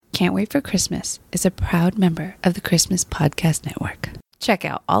Can't Wait for Christmas is a proud member of the Christmas Podcast Network. Check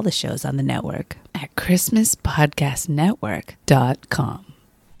out all the shows on the network at christmaspodcastnetwork.com.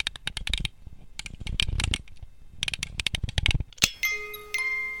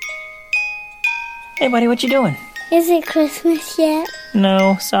 Hey, buddy, what you doing? Is it Christmas yet?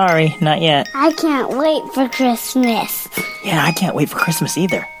 No, sorry, not yet. I can't wait for Christmas. Yeah, I can't wait for Christmas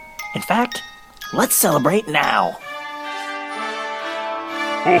either. In fact, let's celebrate now.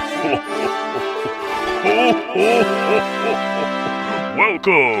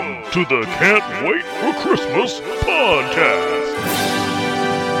 Welcome to the Can't Wait for Christmas podcast.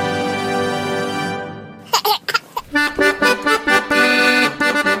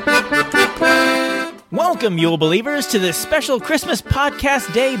 Welcome, Yule Believers, to this special Christmas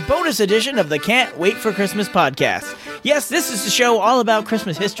Podcast Day bonus edition of the Can't Wait for Christmas podcast. Yes, this is the show all about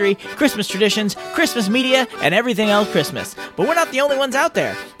Christmas history, Christmas traditions, Christmas media, and everything else Christmas. But we're not the only ones out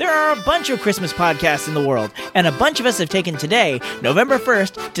there. There are a bunch of Christmas podcasts in the world, and a bunch of us have taken today, November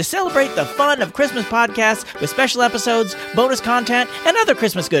 1st, to celebrate the fun of Christmas podcasts with special episodes, bonus content, and other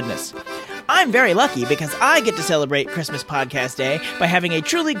Christmas goodness. I'm very lucky because I get to celebrate Christmas Podcast Day by having a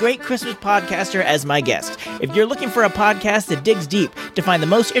truly great Christmas podcaster as my guest. If you're looking for a podcast that digs deep to find the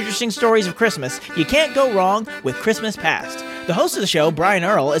most interesting stories of Christmas, you can't go wrong with Christmas Past. The host of the show, Brian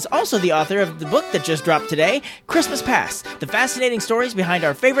Earl, is also the author of the book that just dropped today, Christmas Past, the fascinating stories behind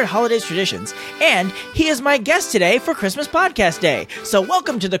our favorite holidays traditions. And he is my guest today for Christmas Podcast Day. So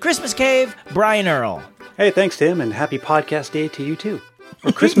welcome to the Christmas Cave, Brian Earl. Hey, thanks, Tim, and happy Podcast Day to you, too.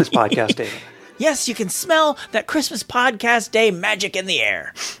 Or Christmas Podcast Day. Yes, you can smell that Christmas Podcast Day magic in the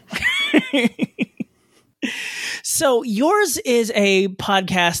air. So yours is a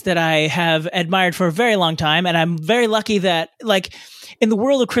podcast that I have admired for a very long time, and I'm very lucky that, like, in the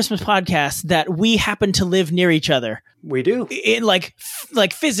world of Christmas podcasts, that we happen to live near each other. We do. In like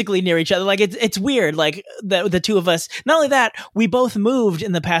physically near each other. Like it's weird. Like the two of us. Not only that, we both moved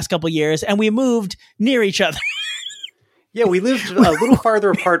in the past couple years, and we moved near each other. Yeah, we lived a little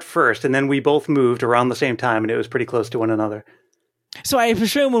farther apart first, and then we both moved around the same time, and it was pretty close to one another. So I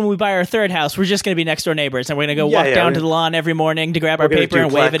presume when we buy our third house, we're just going to be next door neighbors, and we're going to go walk down to the lawn every morning to grab our paper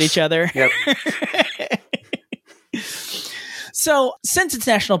and wave at each other. Yep. So since it's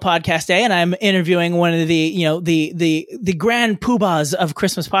National Podcast Day, and I'm interviewing one of the grand poobahs of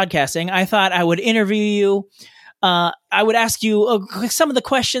Christmas podcasting, I thought I would interview you. I would ask you some of the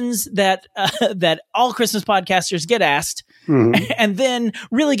questions that all Christmas podcasters get asked, and then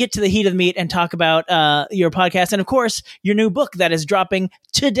really get to the heat of the meat and talk about your podcast and, of course, your new book that is dropping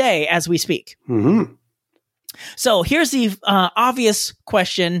today as we speak. Mm-hmm. So here's the obvious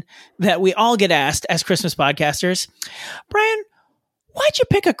question that we all get asked as Christmas podcasters. Brian, why'd you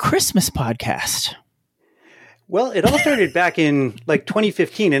pick a Christmas podcast? Well, it all started back in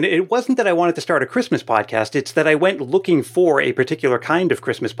 2015, and it wasn't that I wanted to start a Christmas podcast. It's that I went looking for a particular kind of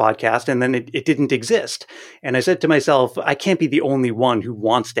Christmas podcast, and then it didn't exist. And I said to myself, I can't be the only one who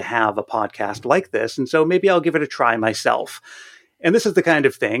wants to have a podcast like this, and so maybe I'll give it a try myself. And this is the kind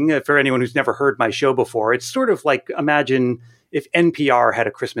of thing, for anyone who's never heard my show before, it's sort of like, imagine if NPR had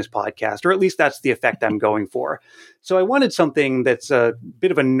a Christmas podcast, or at least that's the effect I'm going for. So I wanted something that's a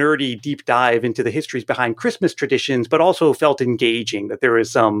bit of a nerdy deep dive into the histories behind Christmas traditions, but also felt engaging, that there is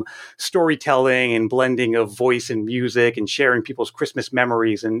some storytelling and blending of voice and music and sharing people's Christmas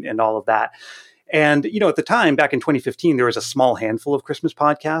memories and all of that. And, at the time, back in 2015, there was a small handful of Christmas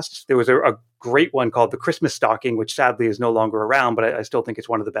podcasts. There was a great one called The Christmas Stocking, which sadly is no longer around, but I still think it's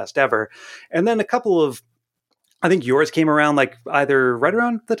one of the best ever. And then a couple of, I think yours came around either right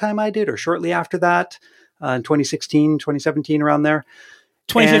around the time I did or shortly after that, in 2016, 2017, around there.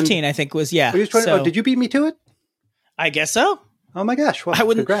 2015, I think was, yeah. Did you beat me to it? I guess so. Oh my gosh. Well,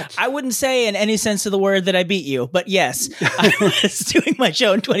 congrats. I wouldn't say in any sense of the word that I beat you, but yes, I was doing my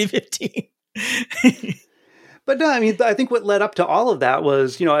show in 2015. But no, I mean, I think what led up to all of that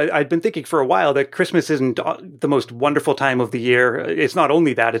was, I'd been thinking for a while that Christmas isn't the most wonderful time of the year. It's not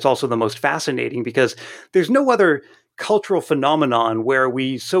only that, it's also the most fascinating because there's no other cultural phenomenon where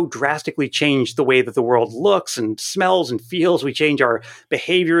we so drastically change the way that the world looks and smells and feels. We change our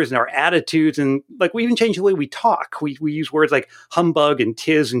behaviors and our attitudes, and we even change the way we talk. We use words like humbug and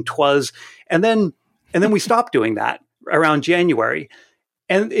tis and twas, and then we stop doing that around January.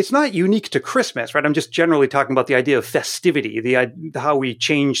 And it's not unique to Christmas, right? I'm just generally talking about the idea of festivity, how we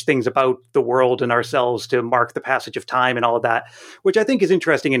change things about the world and ourselves to mark the passage of time and all of that, which I think is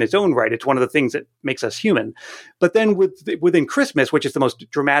interesting in its own right. It's one of the things that makes us human. But then within Christmas, which is the most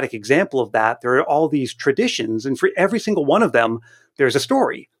dramatic example of that, there are all these traditions. And for every single one of them, there's a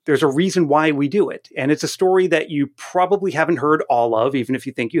story. There's a reason why we do it. And it's a story that you probably haven't heard all of, even if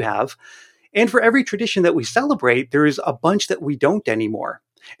you think you have. And for every tradition that we celebrate, there is a bunch that we don't anymore.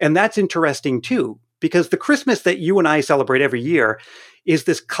 And that's interesting too, because the Christmas that you and I celebrate every year is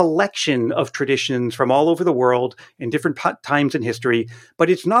this collection of traditions from all over the world in different times in history, but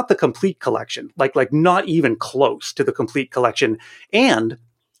it's not the complete collection, like not even close to the complete collection. And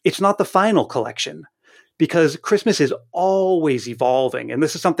it's not the final collection, because Christmas is always evolving. And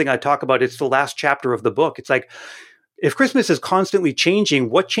this is something I talk about. It's the last chapter of the book. It's like, if Christmas is constantly changing,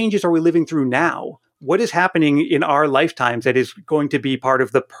 what changes are we living through now? What is happening in our lifetimes that is going to be part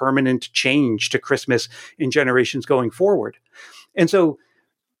of the permanent change to Christmas in generations going forward? And so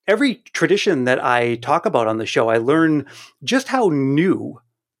every tradition that I talk about on the show, I learn just how new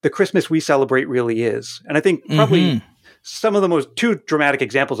the Christmas we celebrate really is. And I think probably some of the most two dramatic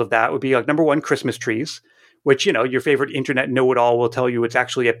examples of that would be like, number one, Christmas trees, which, you know, your favorite internet know-it-all will tell you it's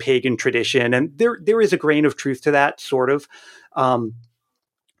actually a pagan tradition. And there is a grain of truth to that, sort of.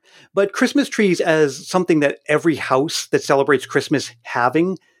 But Christmas trees as something that every house that celebrates Christmas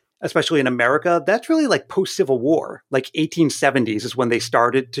having, especially in America, that's really like post-Civil War, like 1870s is when they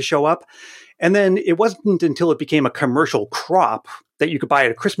started to show up. And then it wasn't until it became a commercial crop that you could buy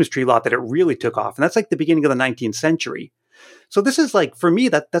at a Christmas tree lot that it really took off. And that's like the beginning of the 19th century. So this is like, for me,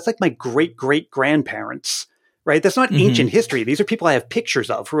 that's like my great-great-grandparents, right? That's not ancient history. These are people I have pictures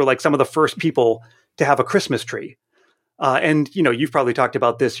of who are like some of the first people to have a Christmas tree. And, you know, you've probably talked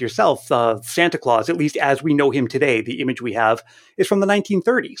about this yourself. Santa Claus, at least as we know him today, the image we have is from the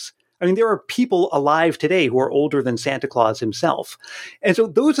 1930s. I mean, there are people alive today who are older than Santa Claus himself. And so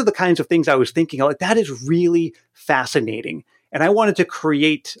those are the kinds of things I was thinking, like, that is really fascinating. And I wanted to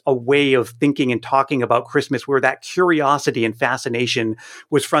create a way of thinking and talking about Christmas where that curiosity and fascination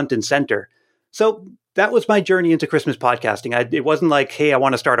was front and center. So that was my journey into Christmas podcasting. It wasn't like, hey, I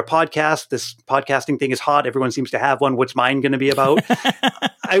want to start a podcast. This podcasting thing is hot. Everyone seems to have one. What's mine going to be about?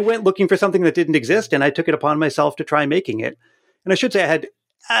 I went looking for something that didn't exist, and I took it upon myself to try making it. And I should say I had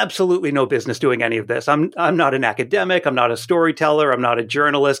absolutely no business doing any of this. I'm not an academic. I'm not a storyteller. I'm not a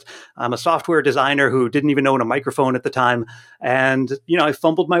journalist. I'm a software designer who didn't even own a microphone at the time. And, you know, I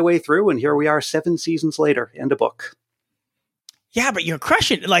fumbled my way through, and here we are 7 seasons later and a book. Yeah, but you're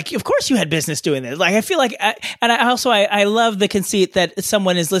crushing. Like, of course you had business doing this. Like, I feel like, I love the conceit that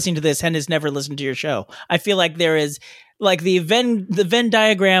someone is listening to this and has never listened to your show. I feel like there is, like, the Venn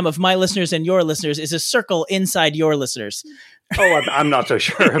diagram of my listeners and your listeners is a circle inside your listeners. Oh, I'm not so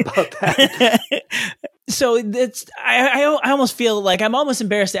sure about that. So it's, I almost feel like I'm almost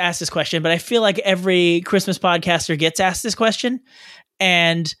embarrassed to ask this question, but I feel like every Christmas podcaster gets asked this question,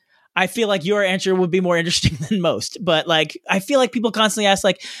 and I feel like your answer would be more interesting than most. But like, I feel like people constantly ask,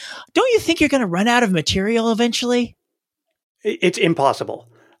 like, don't you think you're going to run out of material eventually? It's impossible.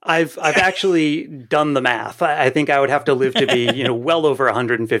 I've actually done the math. I think I would have to live to be, you know, well over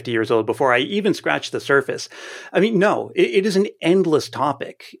 150 years old before I even scratch the surface. I mean, no, it is an endless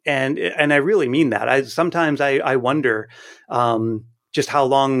topic. And I really mean that. Sometimes I wonder, just how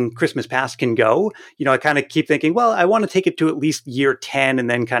long Christmas Past can go. You know, I kind of keep thinking, well, I want to take it to at least year 10 and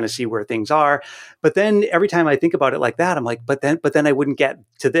then kind of see where things are. But then every time I think about it like that, I'm like, but then I wouldn't get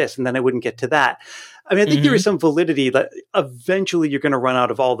to this, and then I wouldn't get to that. I mean, I think there is some validity that eventually you're going to run out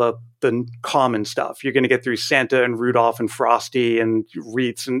of all the common stuff. You're going to get through Santa and Rudolph and Frosty and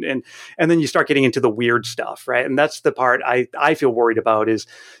wreaths, and then you start getting into the weird stuff, right? And that's the part I feel worried about, is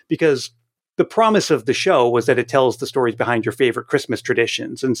because the promise of the show was that it tells the stories behind your favorite Christmas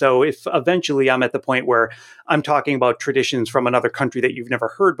traditions. And so if eventually I'm at the point where I'm talking about traditions from another country that you've never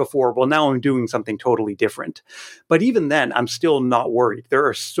heard before, well, now I'm doing something totally different. But even then, I'm still not worried. There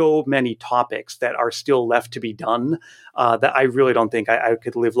are so many topics that are still left to be done that I really don't think I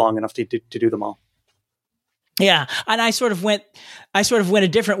could live long enough to do them all. Yeah. And I sort of went a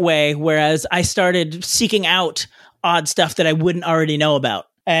different way, whereas I started seeking out odd stuff that I wouldn't already know about.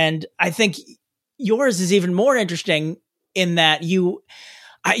 And I think yours is even more interesting in that you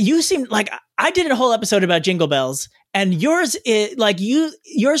seem like, I did a whole episode about Jingle Bells, and yours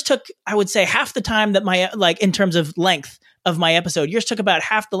took, I would say, half the time that my, like, in terms of length of my episode, yours took about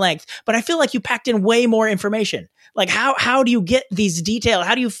half the length, but I feel like you packed in way more information. Like, how do you get these details?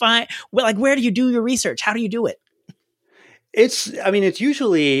 How do you find, well, like, where do you do your research? How do you do it? It's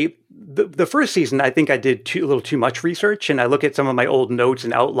usually the first season, I think I did a little too much research, and I look at some of my old notes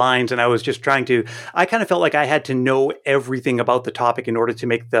and outlines, and I was just I kind of felt like I had to know everything about the topic in order to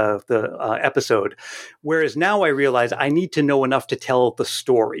make the episode. Whereas now I realize I need to know enough to tell the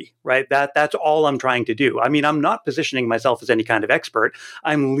story, right? That's all I'm trying to do. I mean, I'm not positioning myself as any kind of expert.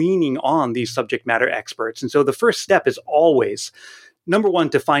 I'm leaning on these subject matter experts. And so the first step is always, number one,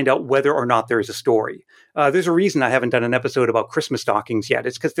 to find out whether or not there is a story. There's a reason I haven't done an episode about Christmas stockings yet.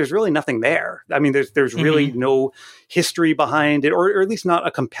 It's because there's really nothing there. I mean, there's really no history behind it, or at least not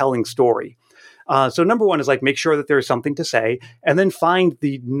a compelling story. So number one is like, make sure that there's something to say, and then find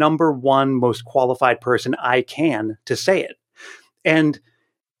the number one most qualified person I can to say it. And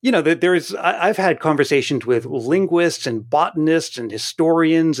I've had conversations with linguists and botanists and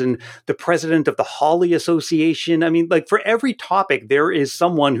historians and the president of the Holly Association. I mean, like, for every topic, there is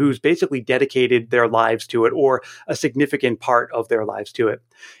someone who's basically dedicated their lives to it, or a significant part of their lives to it.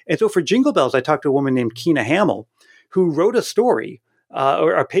 And so for Jingle Bells, I talked to a woman named Keena Hamill, who wrote a story,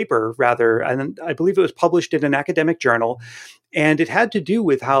 or a paper rather, and I believe it was published in an academic journal. And it had to do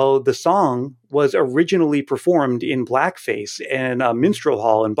with how the song was originally performed in blackface in a minstrel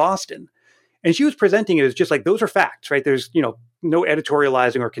hall in Boston. And she was presenting it as just like, those are facts, right? There's, no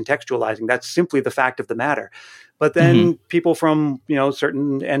editorializing or contextualizing. That's simply the fact of the matter. But then people from,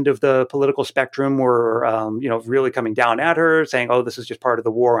 certain end of the political spectrum were, really coming down at her, saying, oh, this is just part of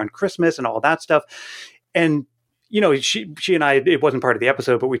the war on Christmas and all that stuff. And she and I, it wasn't part of the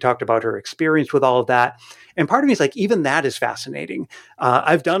episode, but we talked about her experience with all of that. And part of me is like, even that is fascinating.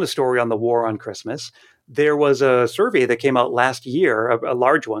 I've done a story on the war on Christmas. There was a survey that came out last year, a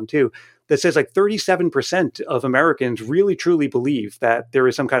large one too, that says like 37% of Americans really truly believe that there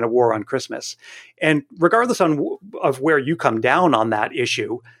is some kind of war on Christmas. And regardless of where you come down on that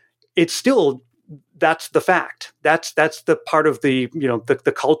issue, it's still, that's the fact. That's the part of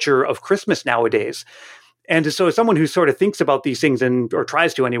the culture of Christmas nowadays. And so as someone who sort of thinks about these things or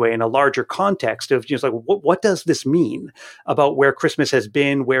tries to anyway, in a larger context of just like, what does this mean about where Christmas has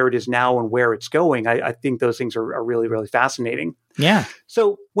been, where it is now, and where it's going? I think those things are really, really fascinating. Yeah.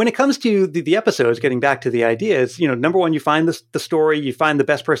 So when it comes to the episodes, getting back to the ideas, number one, you find the story, you find the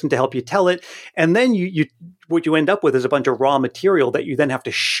best person to help you tell it. And then what you end up with is a bunch of raw material that you then have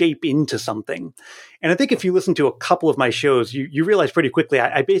to shape into something. And I think if you listen to a couple of my shows, you realize pretty quickly,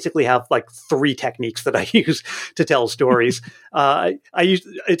 I basically have like 3 techniques that I use to tell stories.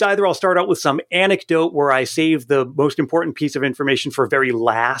 It's either I'll start out with some anecdote where I save the most important piece of information for very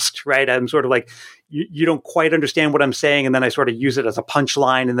last, right? I'm sort of like, you don't quite understand what I'm saying, and then I sort of use it as a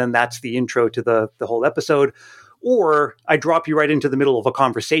punchline, and then that's the intro to the whole episode. Or I drop you right into the middle of a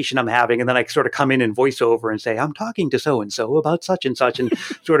conversation I'm having, and then I sort of come in and voice over and say, I'm talking to so-and-so about such and such, and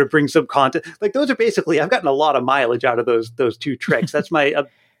sort of bring some content. Like, those are basically, I've gotten a lot of mileage out of those 2 tricks. That's my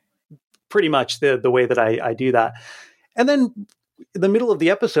pretty much the way that I do that. And then in the middle of the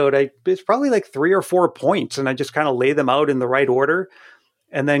episode, it's probably like 3 or 4 points, and I just kind of lay them out in the right order,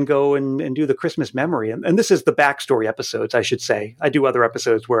 and then go and do the Christmas memory. And this is the backstory episodes, I should say. I do other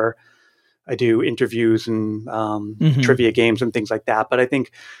episodes where I do interviews and trivia games and things like that. But I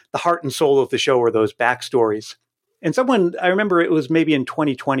think the heart and soul of the show are those backstories. And I remember it was maybe in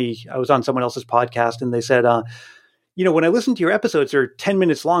 2020, I was on someone else's podcast, and they said, when I listen to your episodes, they're 10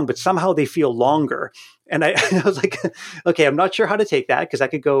 minutes long, but somehow they feel longer. And I was like, okay, I'm not sure how to take that, because I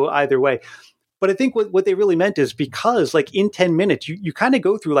could go either way. But I think what they really meant is, because like in 10 minutes, you kind of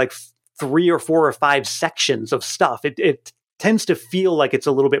go through like 3 or 4 or 5 sections of stuff. It tends to feel like it's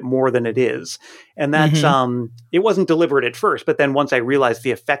a little bit more than it is. And that's, it wasn't deliberate at first, but then once I realized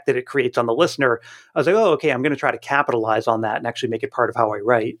the effect that it creates on the listener, I was like, oh, okay, I'm going to try to capitalize on that and actually make it part of how I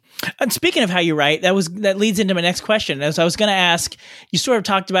write. And speaking of how you write, that leads into my next question. As I was going to ask, you sort of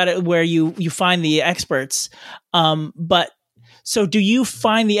talked about it where you find the experts, but so do you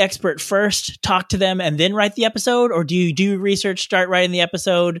find the expert first, talk to them, and then write the episode? Or do you do research, start writing the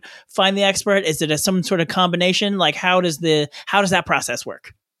episode, find the expert? Is it some sort of combination? Like, how does that process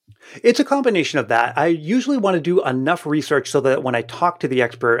work? It's a combination of that. I usually want to do enough research so that when I talk to the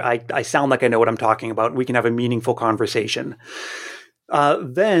expert, I sound like I know what I'm talking about. We can have a meaningful conversation.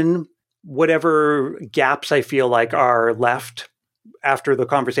 Then whatever gaps I feel like are left after the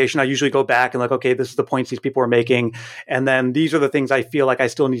conversation, I usually go back and like, okay, this is the points these people are making. And then these are the things I feel like I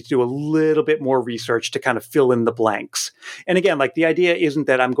still need to do a little bit more research to kind of fill in the blanks. And again, like, the idea isn't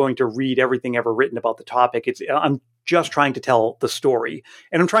that I'm going to read everything ever written about the topic. I'm just trying to tell the story,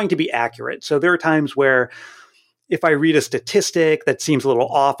 and I'm trying to be accurate. So there are times where if I read a statistic that seems a little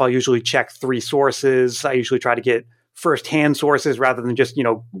off, I'll usually check 3 sources. I usually try to get firsthand sources rather than just,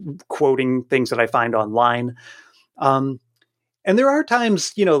 quoting things that I find online. And there are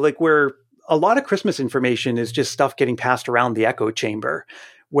times, like where a lot of Christmas information is just stuff getting passed around the echo chamber,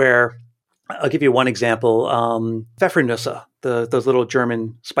 where I'll give you one example. Pfeffernusse, those little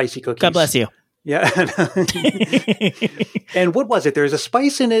German spicy cookies. God bless you. Yeah. And what was it? There's a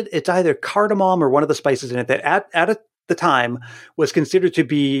spice in it. It's either cardamom or one of the spices in it that at the time was considered to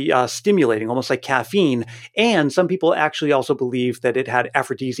be stimulating, almost like caffeine. And some people actually also believe that it had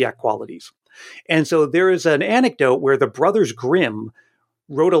aphrodisiac qualities. And so there is an anecdote where the brothers Grimm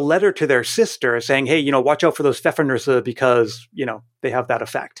wrote a letter to their sister saying, hey, watch out for those Pfeffernusse because, they have that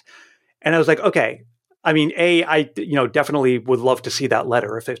effect. And I was like, okay. I mean, I definitely would love to see that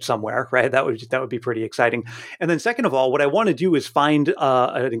letter if it's somewhere, right? That would be pretty exciting. And then second of all, what I want to do is find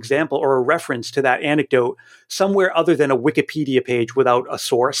an example or a reference to that anecdote somewhere other than a Wikipedia page without a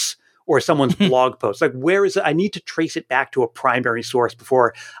source or someone's blog post. Like, where is it? I need to trace it back to a primary source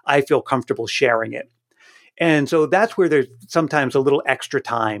before I feel comfortable sharing it. And so that's where there's sometimes a little extra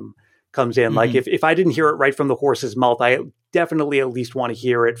time comes in. Like if I didn't hear it right from the horse's mouth, I definitely at least want to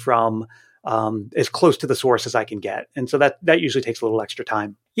hear it from as close to the source as I can get. And so that usually takes a little extra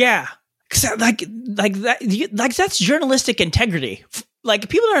time. Yeah. Like that's journalistic integrity. Like,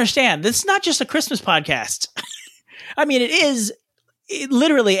 people don't understand. This is not just a Christmas podcast. I mean, it is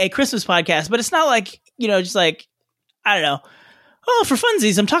literally a Christmas podcast, but it's not like, just like, I don't know. Oh, for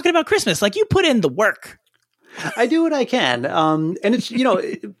funsies, I'm talking about Christmas. Like, you put in the work. I do what I can. And it's,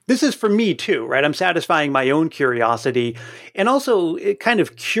 this is for me too, right? I'm satisfying my own curiosity and also kind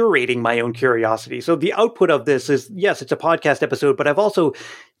of curating my own curiosity. So the output of this is, yes, it's a podcast episode, but I've also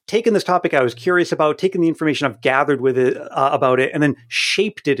taken this topic I was curious about, taken the information I've gathered with it about it, and then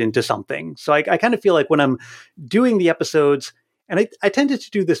shaped it into something. So I kind of feel like when I'm doing the episodes, and I tended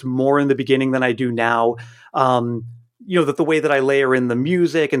to do this more in the beginning than I do now, that the way that I layer in the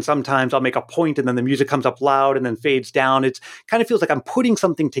music, and sometimes I'll make a point and then the music comes up loud and then fades down. It's kind of feels like I'm putting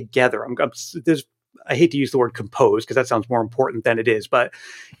something together. I hate to use the word compose because that sounds more important than it is, but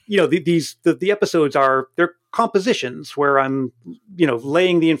the episodes they're compositions where I'm,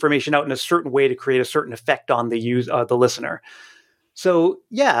 laying the information out in a certain way to create a certain effect on the listener. So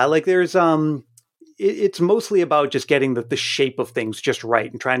yeah, like there's, it's mostly about just getting the shape of things just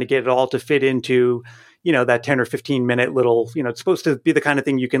right and trying to get it all to fit into, that 10 or 15 minute little, it's supposed to be the kind of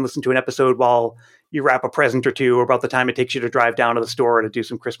thing you can listen to an episode while you wrap a present or two, or about the time it takes you to drive down to the store to do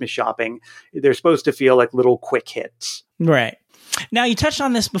some Christmas shopping. They're supposed to feel like little quick hits. Right. Now, you touched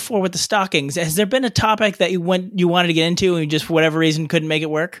on this before with the stockings. Has there been a topic that you wanted to get into and you just, for whatever reason, couldn't make it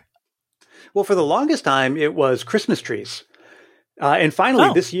work? Well, for the longest time, it was Christmas trees. And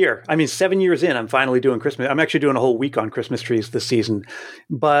finally, this year, 7 years in, I'm finally doing Christmas. I'm actually doing a whole week on Christmas trees this season.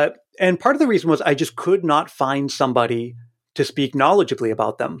 And part of the reason was I just could not find somebody to speak knowledgeably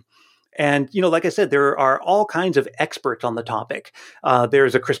about them. And, like I said, there are all kinds of experts on the topic.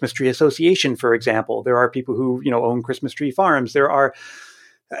 There's a Christmas tree association, for example. There are people who, own Christmas tree farms.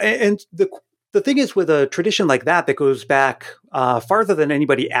 And the thing is, with a tradition like that goes back farther than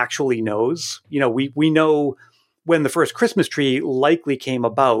anybody actually knows. We know when the first Christmas tree likely came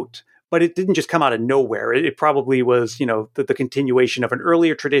about, but it didn't just come out of nowhere. It probably was, the continuation of an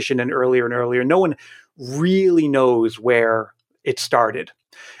earlier tradition and earlier. No one really knows where it started.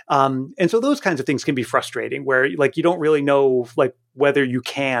 And so those kinds of things can be frustrating, where like you don't really know like whether you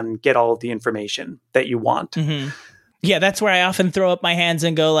can get all of the information that you want. Mm-hmm. Yeah, that's where I often throw up my hands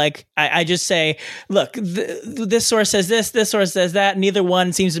and go like, I just say, look, this source says this source says that. Neither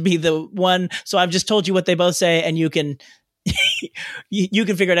one seems to be the one. So I've just told you what they both say, and you can you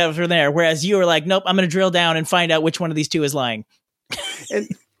can figure it out from there. Whereas you are like, nope, I'm going to drill down and find out which one of these two is lying. And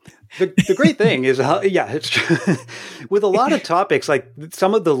the great thing is, it's true. With a lot of topics, like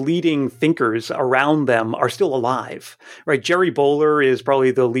some of the leading thinkers around them are still alive, right? Jerry Bowler is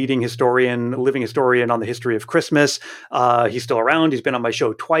probably the leading living historian on the history of Christmas. He's still around. He's been on my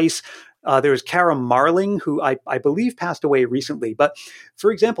show twice. There's Kara Marling, who I believe passed away recently. But for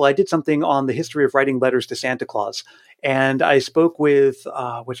example, I did something on the history of writing letters to Santa Claus. And I spoke with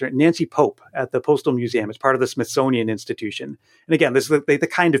Nancy Pope at the Postal Museum. It's part of the Smithsonian Institution. And again, this is the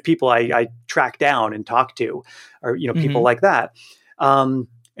kind of people I track down and talk to, or people like that. And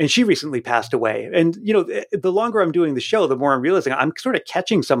she recently passed away. And the longer I'm doing the show, the more I'm realizing I'm sort of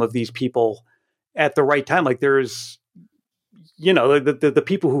catching some of these people at the right time. Like there's, the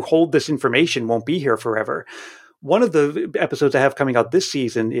people who hold this information won't be here forever. One of the episodes I have coming out this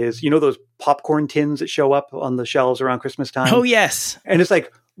season is, those popcorn tins that show up on the shelves around Christmas time? Oh, yes. And it's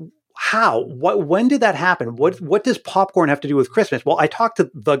like, how? When did that happen? What does popcorn have to do with Christmas? Well, I talked to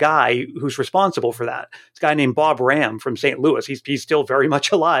the guy who's responsible for that. This guy named Bob Ram from St. Louis. He's still very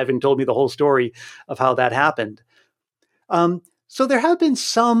much alive and told me the whole story of how that happened. So there have been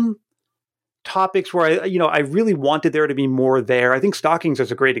some topics where I really wanted there to be more there. I think stockings is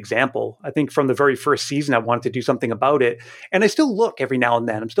a great example. I think from the very first season, I wanted to do something about it. And I still look every now and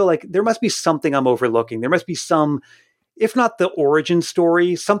then. I'm still like, there must be something I'm overlooking. There must be some, if not the origin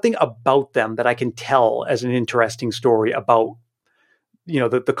story, something about them that I can tell as an interesting story about,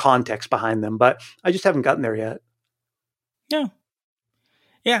 the context behind them. But I just haven't gotten there yet. Yeah.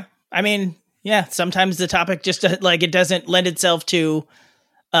 Yeah. I mean, yeah, sometimes the topic just it doesn't lend itself to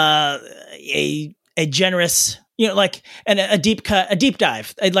a generous, and a deep cut, a deep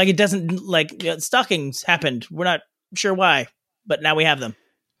dive. Like it doesn't stockings happened. We're not sure why, but now we have them.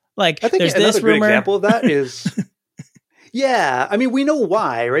 Like I think there's another this good rumor. example of that is, yeah, I mean, we know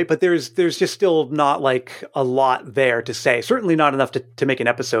why, right? But there's just still not like a lot there to say. Certainly not enough to make an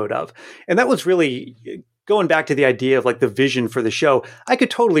episode of. And that was really going back to the idea of like the vision for the show. I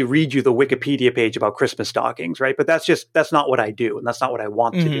could totally read you the Wikipedia page about Christmas stockings, right? But that's not what I do. And that's not what I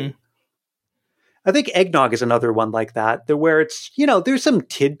want to do. I think eggnog is another one like that, where it's, there's some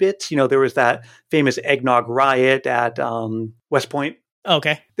tidbits. There was that famous eggnog riot at West Point.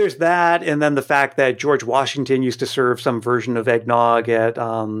 Okay. There's that. And then the fact that George Washington used to serve some version of eggnog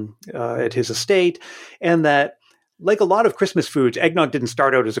at his estate. And that, like a lot of Christmas foods, eggnog didn't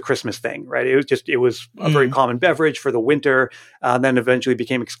start out as a Christmas thing, right? It was a very common beverage for the winter, and then eventually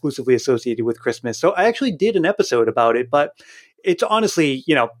became exclusively associated with Christmas. So I actually did an episode about it, but it's honestly,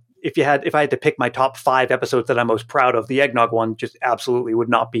 if I had to pick my top 5 episodes that I'm most proud of, the eggnog one just absolutely would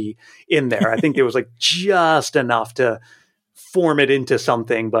not be in there. I think there was like just enough to form it into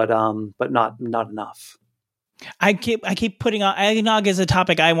something, but not enough. I keep putting on eggnog as a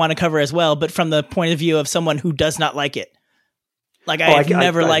topic I want to cover as well, but from the point of view of someone who does not like it. Like I've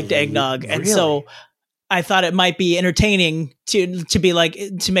never liked eggnog, and so I thought it might be entertaining to be like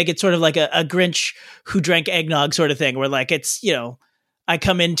to make it sort of like a Grinch who drank eggnog sort of thing, where like it's I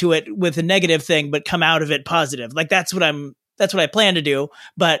come into it with a negative thing, but come out of it positive. Like that's what I plan to do,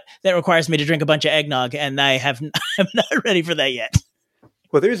 but that requires me to drink a bunch of eggnog, and I'm not ready for that yet.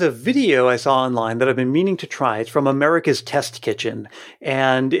 Well, there's a video I saw online that I've been meaning to try. It's from America's Test Kitchen.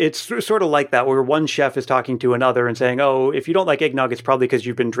 And it's sort of like that, where one chef is talking to another and saying, oh, if you don't like eggnog, it's probably because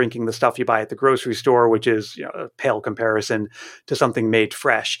you've been drinking the stuff you buy at the grocery store, which is a pale comparison to something made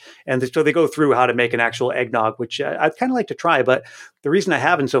fresh. And so they go through how to make an actual eggnog, which I'd kind of like to try. But the reason I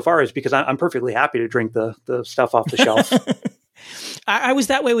haven't so far is because I'm perfectly happy to drink the stuff off the shelf. I was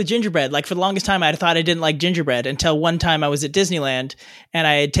that way with gingerbread. Like for the longest time, I thought I didn't like gingerbread until one time I was at Disneyland and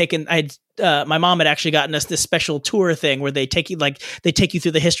my mom had actually gotten us this special tour thing where they take you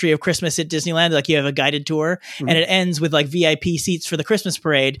through the history of Christmas at Disneyland. Like you have a guided tour and it ends with like VIP seats for the Christmas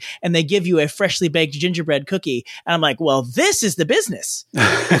parade. And they give you a freshly baked gingerbread cookie. And I'm like, well, this is the business.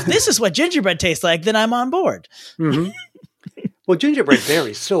 If this is what gingerbread tastes like, then I'm on board. Mm-hmm. Well, gingerbread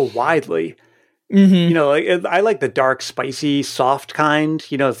varies so widely. Mm-hmm. I like the dark, spicy, soft kind.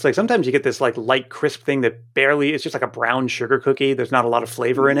 It's like sometimes you get this like light, crisp thing that it's just like a brown sugar cookie. There's not a lot of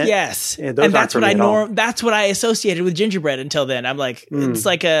flavor in it. Yes. And that's what that's what I associated with gingerbread until then. I'm like, it's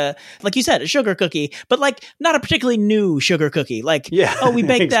like like you said, a sugar cookie, but like not a particularly new sugar cookie. Like, we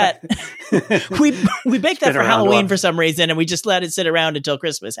baked that. we baked that for Halloween for some reason, and we just let it sit around until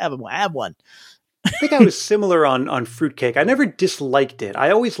Christmas. Have one. I think I was similar on fruitcake. I never disliked it. I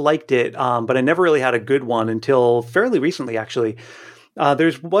always liked it, but I never really had a good one until fairly recently, actually.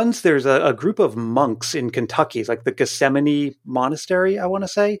 There's a group of monks in Kentucky, it's like the Gethsemane Monastery, I want to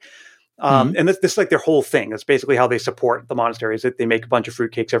say. And this is like their whole thing. That's basically how they support the monastery, is that they make a bunch of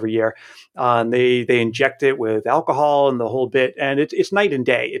fruitcakes every year. They inject it with alcohol and the whole bit. And it's night and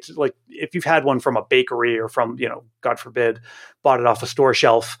day. It's like if you've had one from a bakery or from, God forbid, bought it off a store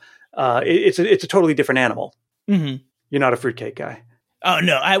shelf, it's a totally different animal. Mm-hmm. You're not a fruitcake guy. Oh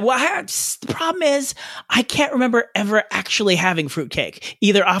no! The problem is I can't remember ever actually having fruitcake,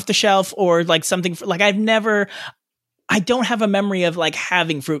 either off the shelf or like something. I don't have a memory of like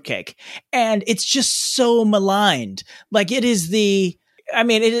having fruitcake, and it's just so maligned. Like it is the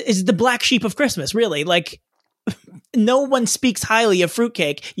black sheep of Christmas, really. Like no one speaks highly of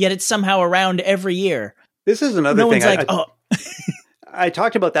fruitcake, yet it's somehow around every year. This is another thing. I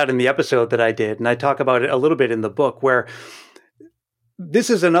talked about that in the episode that I did, and I talk about it a little bit in the book, where this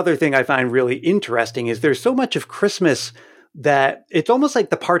is another thing I find really interesting is there's so much of Christmas that it's almost like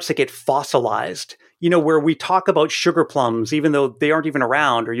the parts that get fossilized, where we talk about sugar plums, even though they aren't even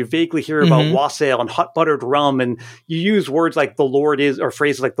around, or you vaguely hear about wassail and hot buttered rum. And you use words like the Lord is, or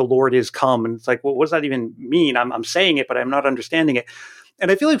phrases like the Lord is come. And it's like, well, what does that even mean? I'm saying it, but I'm not understanding it.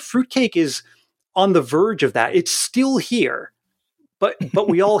 And I feel like fruitcake is on the verge of that. It's still here, but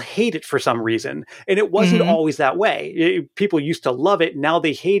we all hate it for some reason. And it wasn't always that way. People used to love it. Now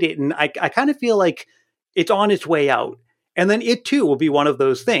they hate it. And I kind of feel like it's on its way out. And then it too will be one of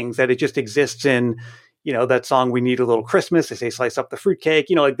those things that it just exists in, that song, We Need a Little Christmas. They say, slice up the fruitcake,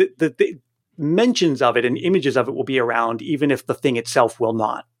 like the mentions of it and images of it will be around, even if the thing itself will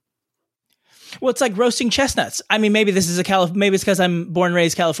not. Well, it's like roasting chestnuts. I mean, maybe this is maybe it's because I'm born and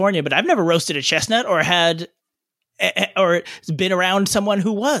raised California, but I've never roasted a chestnut or been around someone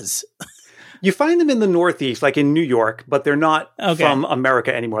who was. You find them in the Northeast, like in New York, but they're not from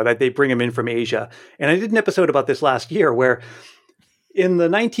America anymore. That they bring them in from Asia. And I did an episode about this last year where in the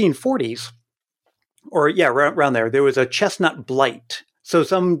 1940s, around there was a chestnut blight. So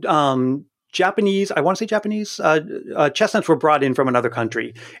some Japanese chestnuts were brought in from another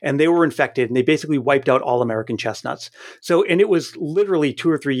country and they were infected and they basically wiped out all American chestnuts. So, and it was literally 2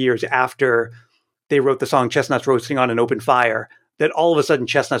 or 3 years after they wrote the song Chestnuts Roasting on an Open Fire that all of a sudden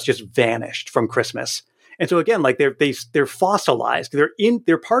chestnuts just vanished from Christmas. And so again, like they're fossilized.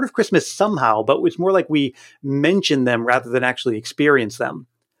 They're part of Christmas somehow, but it's more like we mention them rather than actually experience them.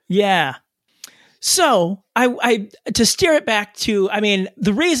 Yeah. So I to steer it back to,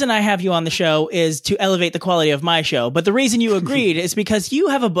 the reason I have you on the show is to elevate the quality of my show. But the reason you agreed is because you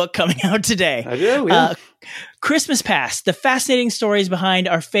have a book coming out today. I do, yeah. Christmas Past, the fascinating stories behind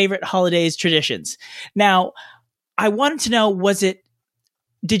our favorite holidays traditions. Now, I wanted to know,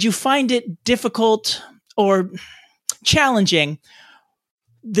 did you find it difficult or challenging,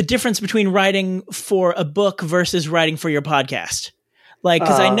 the difference between writing for a book versus writing for your podcast? Like,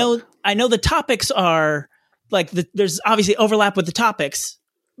 because I know the topics are like there's obviously overlap with the topics,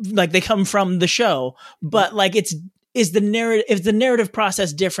 like they come from the show, but like is the narrative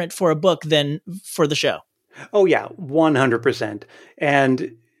process different for a book than for the show? Oh yeah, 100%.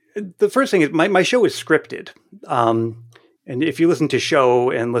 And the first thing is my show is scripted. And if you listen to show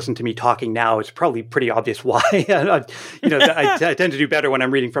and listen to me talking now, it's probably pretty obvious why. I tend to do better when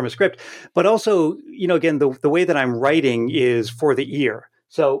I'm reading from a script. But also, again, the way that I'm writing is for the ear.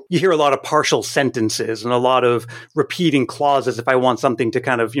 So you hear a lot of partial sentences and a lot of repeating clauses if I want something to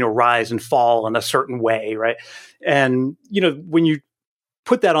kind of, rise and fall in a certain way, right? And, when you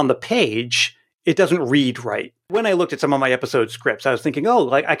put that on the page, it doesn't read right. When I looked at some of my episode scripts, I was thinking,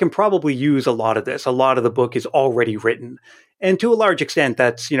 I can probably use a lot of this. A lot of the book is already written. And to a large extent,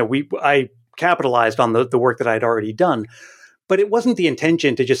 that's, I capitalized on the work that I'd already done. But it wasn't the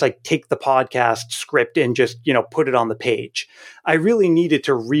intention to just like take the podcast script and just, put it on the page. I really needed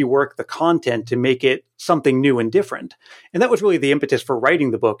to rework the content to make it something new and different. And that was really the impetus for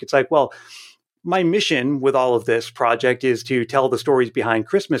writing the book. It's like, well, my mission with all of this project is to tell the stories behind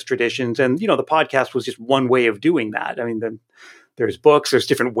Christmas traditions. And, the podcast was just one way of doing that. I mean, there's books, there's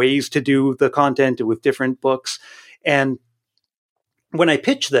different ways to do the content with different books. And when I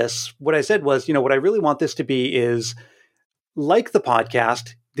pitched this, what I said was, what I really want this to be is like the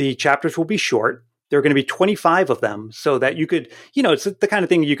podcast, the chapters will be short. There are going to be 25 of them so that you could, it's the kind of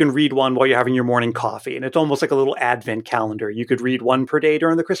thing you can read one while you're having your morning coffee. And it's almost like a little advent calendar. You could read one per day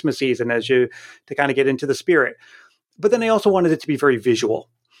during the Christmas season to kind of get into the spirit. But then I also wanted it to be very visual.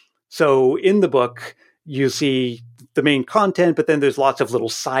 So in the book, you see the main content, but then there's lots of little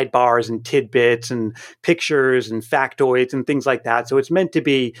sidebars and tidbits and pictures and factoids and things like that. So it's meant to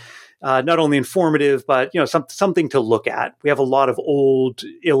be not only informative, but something to look at. We have a lot of old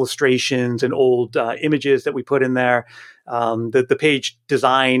illustrations and old images that we put in there. The page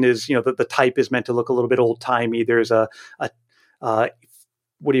design is, the type is meant to look a little bit old timey. There's what's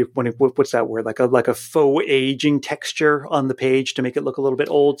that word? Like a faux aging texture on the page to make it look a little bit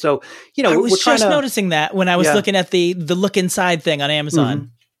old. So I was just noticing that when I was looking at the look inside thing on Amazon. Mm-hmm.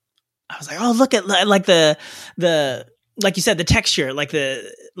 I was like, oh, look at like the like you said, the texture, like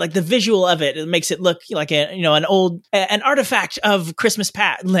the visual of it. It makes it look like an artifact of Christmas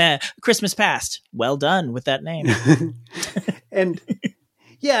past. Well done with that name. And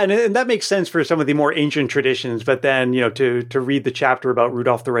yeah, and that makes sense for some of the more ancient traditions. But then, to read the chapter about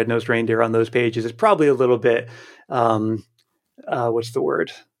Rudolph the Red-Nosed Reindeer on those pages is probably a little bit, what's the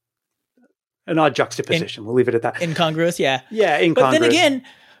word? An odd juxtaposition. We'll leave it at that. Incongruous, yeah. Yeah, incongruous. But then again,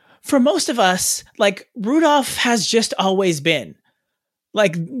 for most of us, like Rudolph has just always been.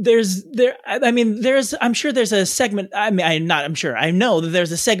 Like I'm sure there's a segment. I know that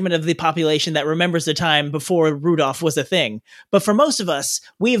there's a segment of the population that remembers the time before Rudolph was a thing. But for most of us,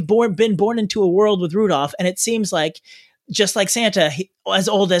 we have been born into a world with Rudolph, and it seems like just like Santa, as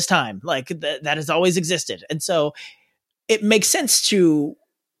old as time, like that has always existed. And so it makes sense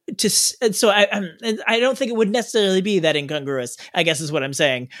so I don't think it would necessarily be that incongruous, I guess is what I'm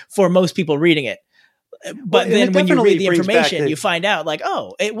saying, for most people reading it. But then when you read the information, the, you find out like,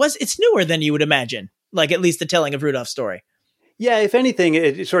 oh, it's newer than you would imagine. Like at least the telling of Rudolph's story. Yeah, if anything,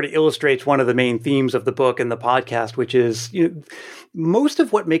 it sort of illustrates one of the main themes of the book and the podcast, which is, most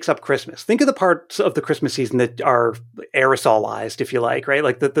of what makes up Christmas. Think of the parts of the Christmas season that are aerosolized, if you like, right?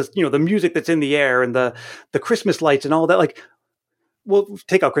 Like the music that's in the air and the Christmas lights and all that. Like, well,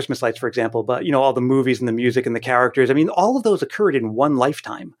 take out Christmas lights, for example, but, all the movies and the music and the characters. I mean, all of those occurred in one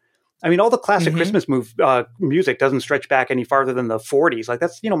lifetime. I mean, all the classic Christmas music doesn't stretch back any farther than the 40s. Like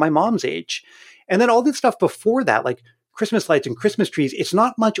that's, my mom's age. And then all this stuff before that, like Christmas lights and Christmas trees, it's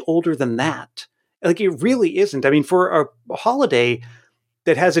not much older than that. Like it really isn't. I mean, for a holiday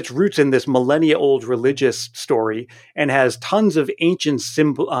that has its roots in this millennia-old religious story and has tons of ancient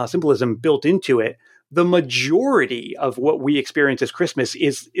symbolism built into it, the majority of what we experience as Christmas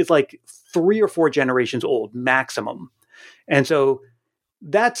is like 3 or 4 generations old maximum. And so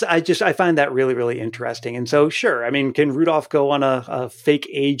I find that really, really interesting. And so, sure, I mean, can Rudolph go on a fake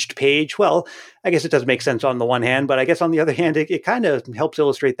aged page? Well, I guess it does make sense on the one hand, but I guess on the other hand, it kind of helps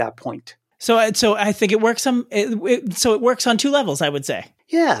illustrate that point. So I think it works. It works on 2 levels, I would say.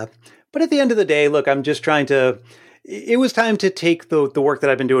 Yeah, but at the end of the day, look, I'm just trying to. It was time to take the work that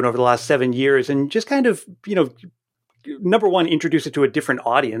I've been doing over the last 7 years and just kind of, number one, introduce it to a different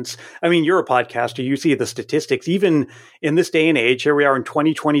audience. I mean, you're a podcaster. You see the statistics. Even in this day and age, here we are in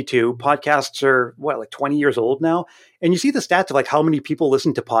 2022, podcasts are, like 20 years old now? And you see the stats of like how many people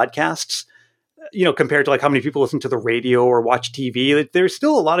listen to podcasts, compared to like how many people listen to the radio or watch TV. There's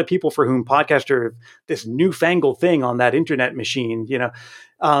still a lot of people for whom podcasts are this newfangled thing on that internet machine,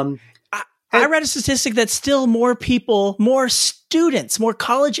 I read a statistic that still more students, more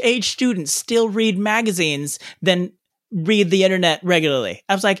college-age students still read magazines than read the internet regularly.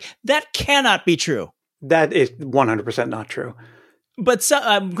 I was like, that cannot be true. That is 100% not true. But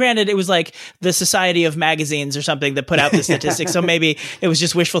granted, it was like the Society of Magazines or something that put out the statistics, so maybe it was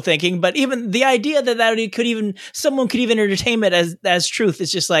just wishful thinking. But even the idea that someone could even entertain it as truth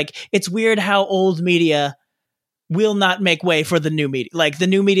is just like, it's weird how old media will not make way for the new media. Like the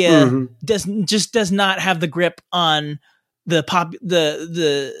new media does not have the grip on the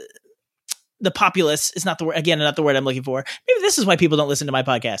populace. Is not the word, not the word I'm looking for. Maybe this is why people don't listen to my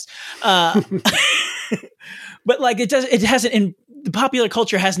podcast. But like the popular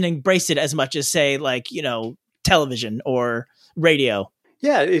culture hasn't embraced it as much as say like, television or radio.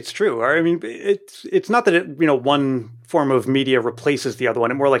 Yeah, it's true. I mean, it's not that one form of media replaces the other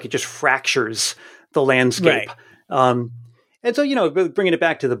one. It's more like it just fractures the landscape. Right. And so, bringing it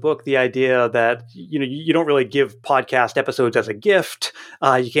back to the book, the idea that, you don't really give podcast episodes as a gift.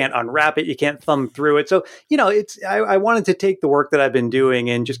 You can't unwrap it. You can't thumb through it. So, I wanted to take the work that I've been doing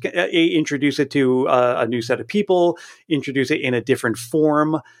and just introduce it to a new set of people, introduce it in a different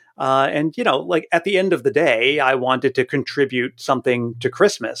form. And, like at the end of the day, I wanted to contribute something to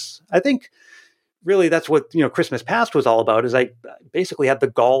Christmas. I think really that's what, Christmas Past was all about, is I basically had the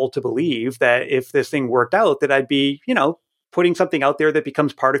gall to believe that if this thing worked out, that I'd be, putting something out there that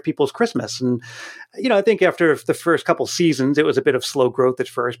becomes part of people's Christmas. And, I think after the first couple seasons, it was a bit of slow growth at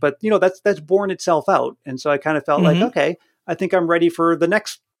first, but, that's borne itself out. And so I kind of felt like, okay, I think I'm ready for the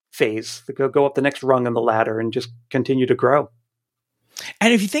next phase, to go up the next rung on the ladder and just continue to grow.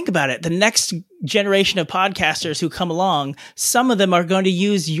 And if you think about it, the next generation of podcasters who come along, some of them are going to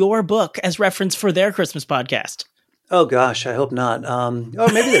use your book as reference for their Christmas podcast. Oh gosh, I hope not.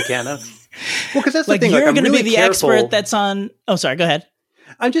 Maybe they can. Well, because that's the thing. You're like, going to really be the careful. expert that's on. Oh, sorry. Go ahead.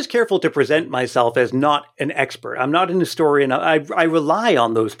 I'm just careful to present myself as not an expert. I'm not an historian. I rely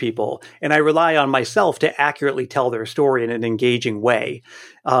on those people, and I rely on myself to accurately tell their story in an engaging way.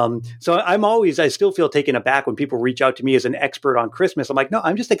 So I still feel taken aback when people reach out to me as an expert on Christmas. I'm like, no,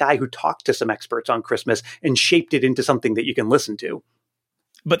 I'm just a guy who talked to some experts on Christmas and shaped it into something that you can listen to.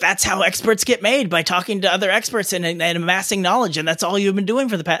 But that's how experts get made, by talking to other experts and amassing knowledge. And that's all you've been doing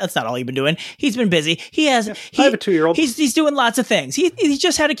for the past. That's not all you've been doing. He's been busy. I have a 2-year-old. He's doing lots of things. He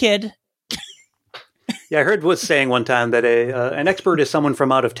just had a kid. Yeah, I heard was saying one time that an expert is someone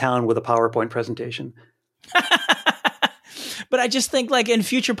from out of town with a PowerPoint presentation. But I just think like in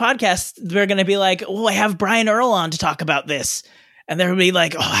future podcasts, they're going to be like, oh, I have Brian Earl on to talk about this. And they're going to be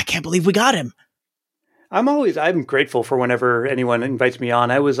like, oh, I can't believe we got him. I'm grateful for whenever anyone invites me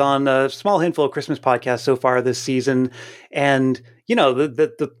on. I was on a small handful of Christmas podcasts so far this season. And,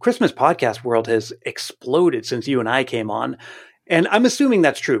 the Christmas podcast world has exploded since you and I came on. And I'm assuming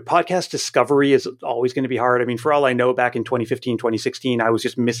that's true. Podcast discovery is always going to be hard. I mean, for all I know, back in 2015, 2016, I was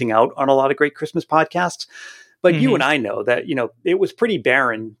just missing out on a lot of great Christmas podcasts. But you and I know that, it was pretty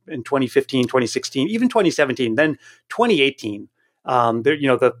barren in 2015, 2016, even 2017. Then 2018, There,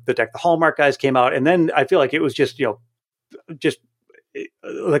 the Deck the Hallmark guys came out, and then I feel like it was just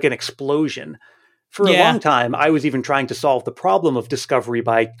like an explosion. For a long time, I was even trying to solve the problem of discovery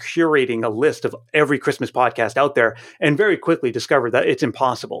by curating a list of every Christmas podcast out there, and very quickly discovered that it's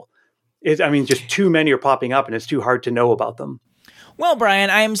impossible. Just too many are popping up, and it's too hard to know about them. Well, Brian,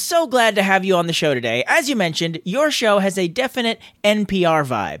 I am so glad to have you on the show today. As you mentioned, your show has a definite NPR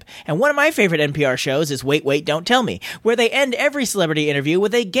vibe. And one of my favorite NPR shows is Wait, Wait, Don't Tell Me, where they end every celebrity interview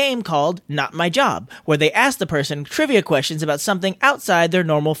with a game called Not My Job, where they ask the person trivia questions about something outside their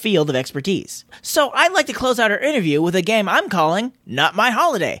normal field of expertise. So I'd like to close out our interview with a game I'm calling Not My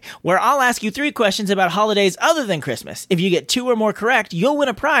Holiday, where I'll ask you 3 questions about holidays other than Christmas. If you get 2 or more correct, you'll win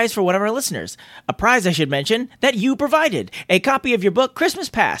a prize for one of our listeners. A prize, I should mention, that you provided. A copy of your book, Christmas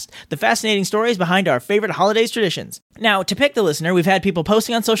Past, the fascinating stories behind our favorite holidays traditions. Now, to pick the listener, we've had people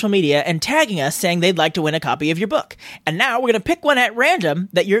posting on social media and tagging us saying they'd like to win a copy of your book. And now we're going to pick one at random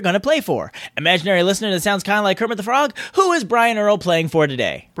that you're going to play for. Imaginary listener that sounds kind of like Kermit the Frog, who is Brian Earl playing for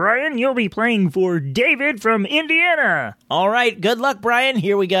today? Brian, you'll be playing for David from Indiana. All right, good luck, Brian.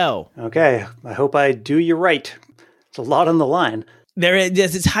 Here we go. Okay, I hope I do you right. It's a lot on the line.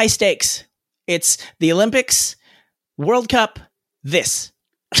 It's high stakes. It's the Olympics, World Cup, this.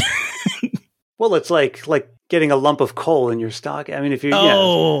 Well, it's like getting a lump of coal in your stock. I mean, if you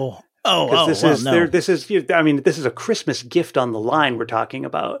this is a Christmas gift on the line we're talking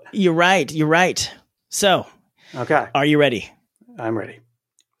about. You're right. So, okay, are you ready? I'm ready.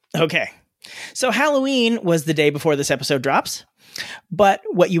 Okay. So Halloween was the day before this episode drops. But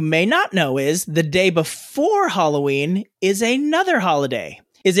what you may not know is the day before Halloween is another holiday.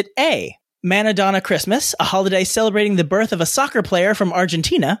 Is it A, Manadonna Christmas, a holiday celebrating the birth of a soccer player from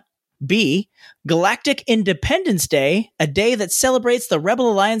Argentina? B, Galactic Independence Day, a day that celebrates the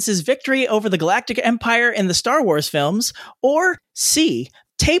Rebel Alliance's victory over the Galactic Empire in the Star Wars films? Or C,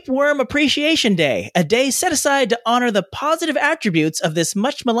 Tapeworm Appreciation Day, a day set aside to honor the positive attributes of this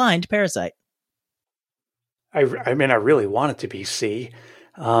much maligned parasite? I really want it to be C.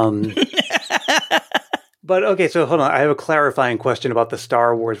 But okay, so hold on. I have a clarifying question about the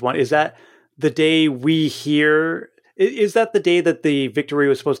Star Wars one. Is that the day we hear? Is that the day that the victory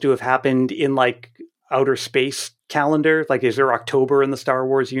was supposed to have happened in like outer space calendar? Like, is there October in the Star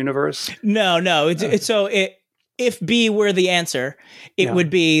Wars universe? No. If B were the answer, it would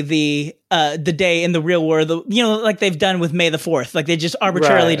be the day in the real world. Like they've done with May the 4th. Like they just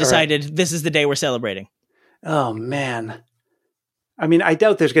arbitrarily decided this is the day we're celebrating. Oh man. I mean, I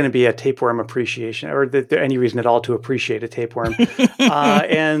doubt there's going to be a tapeworm appreciation or any reason at all to appreciate a tapeworm.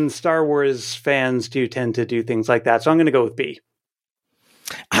 And Star Wars fans do tend to do things like that. So I'm going to go with B.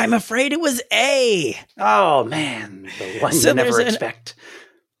 I'm afraid it was A. Oh, man. The one you never expect.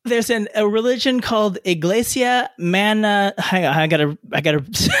 There's a religion called Iglesia Mana. Hang on, I've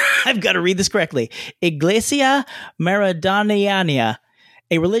got to read this correctly. Iglesia Maradoniana.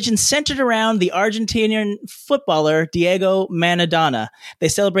 A religion centered around the Argentinian footballer Diego Maradona. They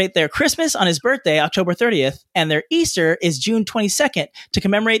celebrate their Christmas on his birthday, October 30th, and their Easter is June 22nd to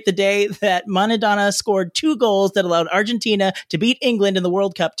commemorate the day that Maradona scored 2 goals that allowed Argentina to beat England in the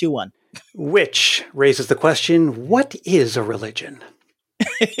World Cup 2-1. Which raises the question, what is a religion?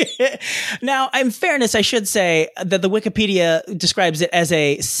 Now, in fairness, I should say that the Wikipedia describes it as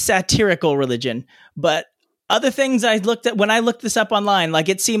a satirical religion, but other things I looked at when I looked this up online, like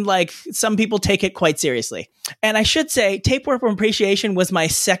it seemed like some people take it quite seriously. And I should say Tapeworm Appreciation was my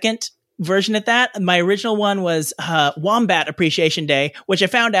second version at that. My original one was Wombat Appreciation Day, which I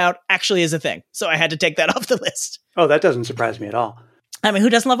found out actually is a thing. So I had to take that off the list. Oh, that doesn't surprise me at all. I mean, who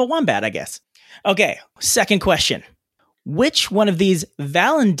doesn't love a wombat, I guess? Okay, second question. Which one of these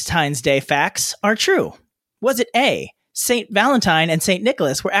Valentine's Day facts are true? Was it A, St. Valentine and St.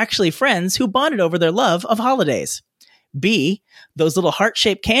 Nicholas were actually friends who bonded over their love of holidays? B, those little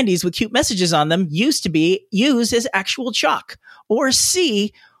heart-shaped candies with cute messages on them used to be used as actual chalk? Or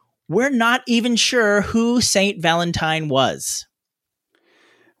C, we're not even sure who St. Valentine was?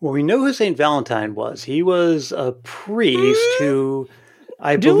 Well, we know who St. Valentine was. He was a priest who,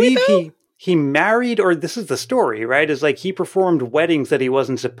 I believe he married, or this is the story, right? Is like he performed weddings that he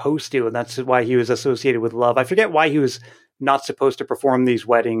wasn't supposed to, and that's why he was associated with love. I forget why he was not supposed to perform these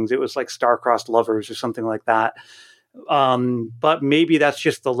weddings. It was like star-crossed lovers or something like that. But maybe that's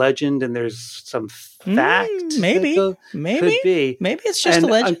just the legend, and there's some fact. Maybe could be. Maybe it's just a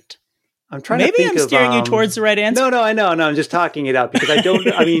legend. I'm trying to think Maybe I'm steering you towards the right answer. No, I know. No, I'm just talking it out because I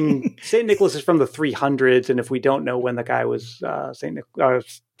don't. I mean, St. Nicholas is from the 300s, and if we don't know when the guy was St.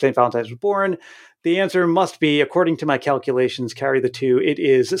 Valentine's was born, the answer must be, according to my calculations, carry the 2. It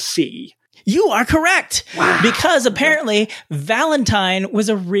is C. You are correct. Wow. Because apparently Valentine was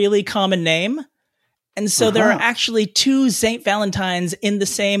a really common name. And so there are actually two Saint Valentines in the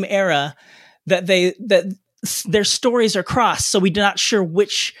same era that their stories are crossed. So we're not sure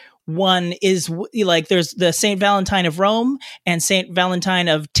which one is like, there's the Saint Valentine of Rome and Saint Valentine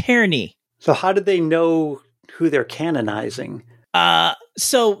of Terni. So how did they know who they're canonizing?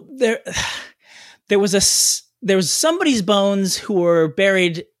 So there was somebody's bones who were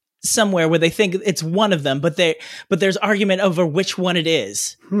buried somewhere where they think it's one of them, but there's argument over which one it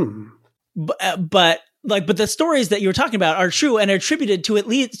is. But the stories that you're talking about are true and are attributed to at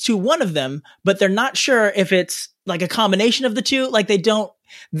least to one of them, but they're not sure if it's like a combination of the two. Like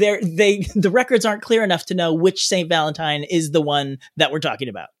the records aren't clear enough to know which Saint Valentine is the one that we're talking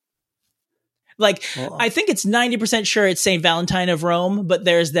about. Like, I think it's 90% sure it's Saint Valentine of Rome, but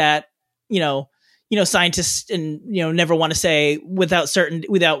there's that, scientists and, never want to say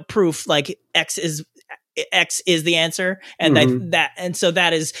without proof, like X is the answer. And and so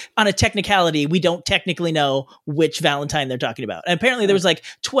that is on a technicality. We don't technically know which Valentine they're talking about. And apparently there was like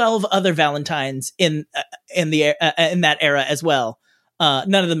 12 other Valentines in that era as well.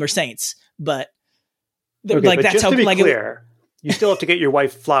 None of them are saints, but that's just how, to be clear, you still have to get your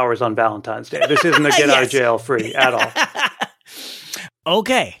wife flowers on Valentine's Day. This isn't a get out of jail free at all.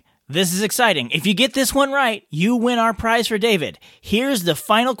 Okay. This is exciting. If you get this one right, you win our prize for David. Here's the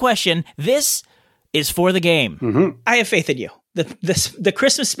final question. This is for the game. I have faith in you. The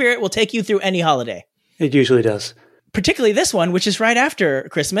Christmas spirit will take you through any holiday. It usually does. Particularly this one, which is right after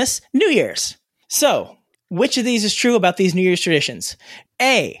Christmas, New Year's. So, which of these is true about these New Year's traditions?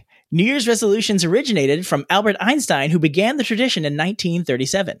 A, New Year's resolutions originated from Albert Einstein, who began the tradition in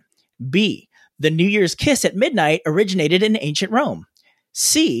 1937. B, the New Year's kiss at midnight originated in ancient Rome.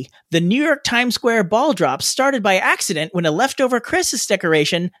 C, the New York Times Square ball drop started by accident when a leftover Christmas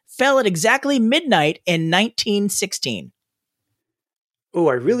decoration fell at exactly midnight in 1916. Oh,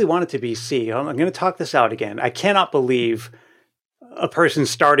 I really want it to be C. I'm going to talk this out again. I cannot believe a person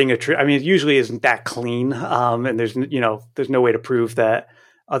starting it usually isn't that clean. And there's no way to prove that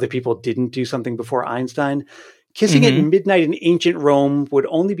other people didn't do something before Einstein. Kissing at midnight in ancient Rome would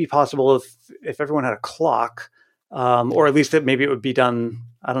only be possible if everyone had a clock. Or at least that maybe it would be done,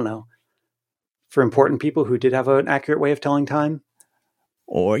 I don't know, for important people who did have an accurate way of telling time.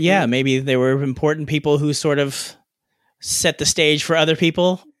 Or, maybe there were important people who sort of set the stage for other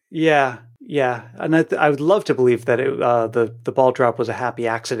people. Yeah. And I would love to believe that the ball drop was a happy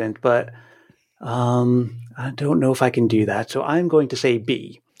accident, but I don't know if I can do that. So I'm going to say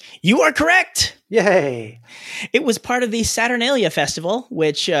B. You are correct. Yay. It was part of the Saturnalia Festival,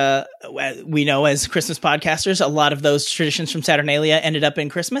 which we know as Christmas podcasters, a lot of those traditions from Saturnalia ended up in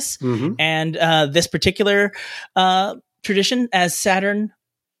Christmas. And this particular tradition, as Saturn,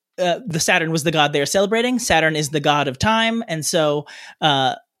 the Saturn was the god they are celebrating. Saturn is the god of time. And so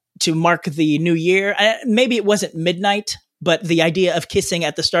to mark the new year, maybe it wasn't midnight, but the idea of kissing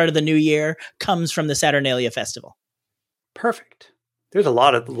at the start of the new year comes from the Saturnalia Festival. Perfect. There's a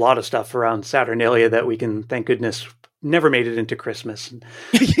lot of stuff around Saturnalia that we can, thank goodness, never made it into Christmas.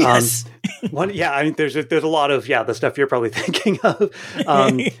 Yes. There's a lot of the stuff you're probably thinking of.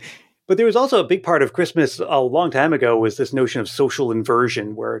 But there was also a big part of Christmas a long time ago was this notion of social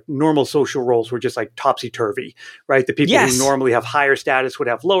inversion, where normal social roles were just like topsy-turvy, right? The people who normally have higher status would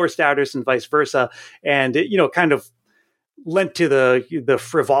have lower status and vice versa. And it, kind of lent to the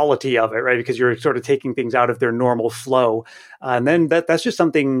frivolity of it, right? Because you're sort of taking things out of their normal flow. And then that's just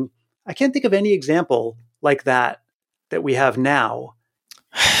something, I can't think of any example like that we have now.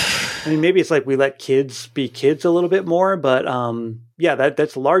 I mean, maybe it's like we let kids be kids a little bit more, but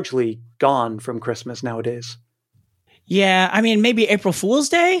that's largely gone from Christmas nowadays. Yeah, I mean, maybe April Fool's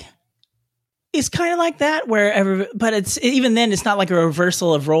Day is kind of like that, but it's even then, it's not like a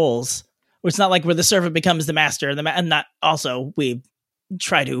reversal of roles. It's not like where the servant becomes the master, and not also we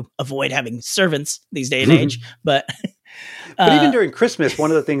try to avoid having servants these day and age, but. But even during Christmas,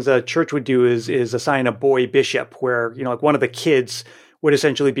 one of the things a church would do is assign a boy bishop, where like one of the kids would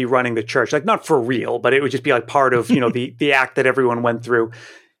essentially be running the church, like not for real, but it would just be like part of the act that everyone went through.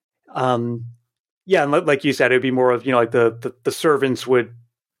 And like you said, it'd be more of like the servants would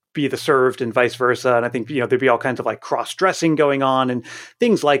be the served and vice versa. And I think there'd be all kinds of like cross dressing going on and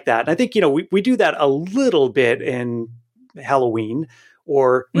things like that. And I think we do that a little bit in Halloween.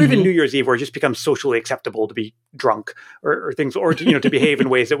 Or even New Year's Eve, where it just becomes socially acceptable to be drunk or things, or to behave in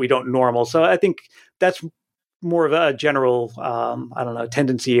ways that we don't normal. So I think that's more of a general,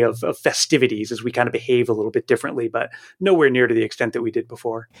 tendency of festivities as we kind of behave a little bit differently, but nowhere near to the extent that we did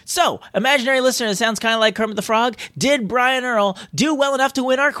before. So, imaginary listener that sounds kind of like Kermit the Frog, did Brian Earl do well enough to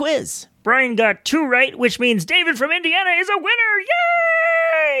win our quiz? Brian got 2 right, which means David from Indiana is a winner.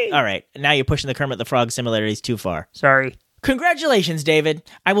 Yay! All right, now you're pushing the Kermit the Frog similarities too far. Sorry. Congratulations, David.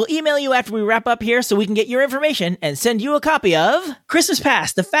 I will email you after we wrap up here so we can get your information and send you a copy of Christmas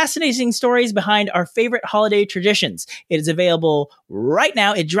Past, the fascinating stories behind our favorite holiday traditions. It is available right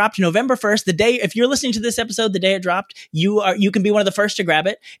now. It dropped November 1st. The day, if you're listening to this episode, the day it dropped, you can be one of the first to grab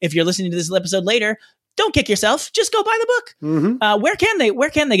it. If you're listening to this episode later, don't kick yourself. Just go buy the book. Mm-hmm. Where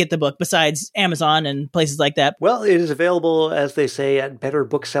can they get the book besides Amazon and places like that? Well, it is available, as they say, at better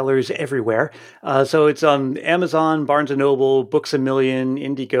booksellers everywhere. So it's on Amazon, Barnes & Noble, Books A Million,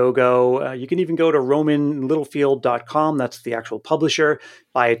 Indiegogo. You can even go to RomanLittlefield.com. That's the actual publisher.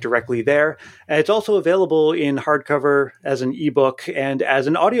 Buy it directly there. It's also available in hardcover as an ebook and as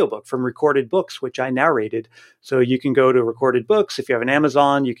an audiobook from Recorded Books, which I narrated. So you can go to Recorded Books. If you have an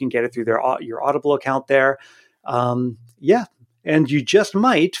Amazon, you can get it through your Audible account there. And you just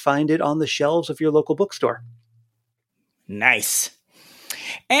might find it on the shelves of your local bookstore. Nice.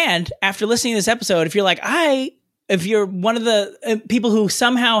 And after listening to this episode, if you're one of the people who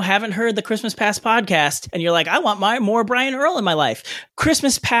somehow haven't heard the Christmas Past podcast and you're like, I want more Brian Earl in my life,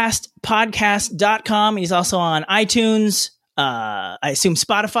 ChristmasPastPodcast.com. He's also on iTunes, I assume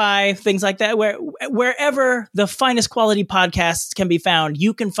Spotify, things like that, wherever the finest quality podcasts can be found,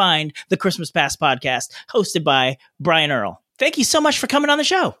 you can find the Christmas Past podcast hosted by Brian Earl. Thank you so much for coming on the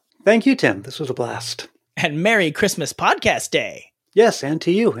show. Thank you, Tim. This was a blast. And Merry Christmas Podcast Day. Yes, and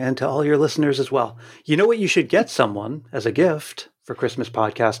to you and to all your listeners as well. You know what you should get someone as a gift for Christmas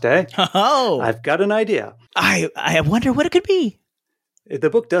Podcast Day? Oh, I've got an idea. I wonder what it could be. The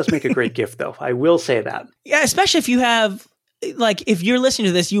book does make a great gift, though. I will say that. Yeah, especially if you have, if you're listening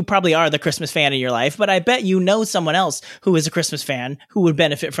to this, you probably are the Christmas fan in your life, but I bet you know someone else who is a Christmas fan who would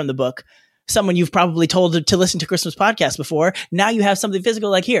benefit from the book. Someone you've probably told to listen to Christmas podcasts before. Now you have something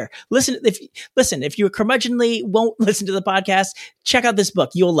physical like here. Listen, if you curmudgeonly won't listen to the podcast, check out this book.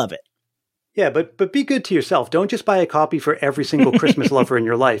 You'll love it. Yeah, but be good to yourself. Don't just buy a copy for every single Christmas lover in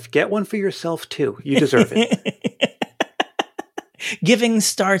your life. Get one for yourself, too. You deserve it. Giving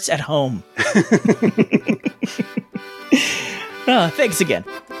starts at home. Thanks again.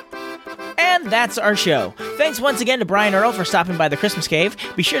 And that's our show. Thanks once again to Brian Earl for stopping by the Christmas Cave.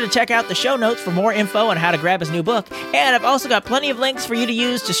 Be sure to check out the show notes for more info on how to grab his new book. And I've also got plenty of links for you to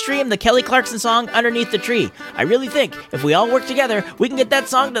use to stream the Kelly Clarkson song Underneath the Tree. I really think if we all work together, we can get that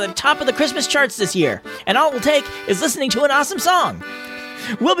song to the top of the Christmas charts this year. And all it will take is listening to an awesome song.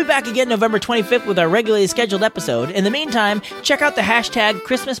 We'll be back again November 25th with our regularly scheduled episode. In the meantime, check out the hashtag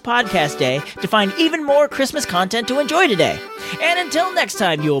Christmas Podcast Day to find even more Christmas content to enjoy today. And until next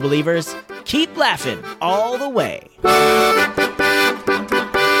time, Yule Believers, keep laughing all the way.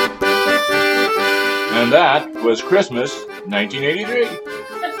 And that was Christmas 1983.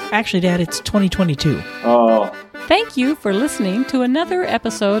 Actually, Dad, it's 2022. Oh. Thank you for listening to another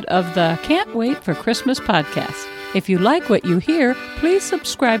episode of the Can't Wait for Christmas podcast. If you like what you hear, please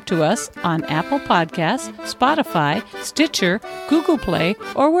subscribe to us on Apple Podcasts, Spotify, Stitcher, Google Play,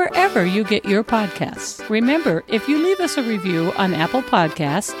 or wherever you get your podcasts. Remember, if you leave us a review on Apple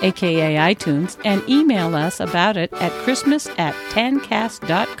Podcasts, aka iTunes, and email us about it at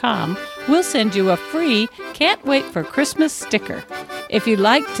christmas@10cast.com, we'll send you a free Can't Wait for Christmas sticker. If you'd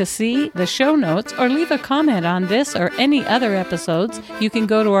like to see the show notes or leave a comment on this or any other episodes, you can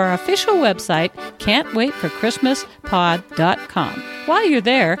go to our official website, can'twaitforchristmaspod.com. While you're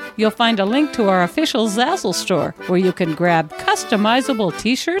there, you'll find a link to our official Zazzle store, where you can grab customizable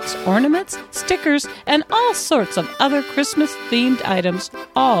t-shirts, ornaments, stickers, and all sorts of other Christmas-themed items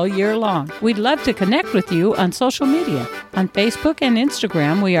all year long. We'd love to connect with you on social media. On Facebook and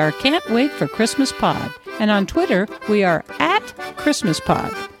Instagram, we are Can't Wait for Christmas Pod. And on Twitter, we are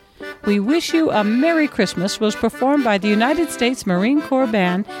 @ChristmasPod. We Wish You a Merry Christmas was performed by the United States Marine Corps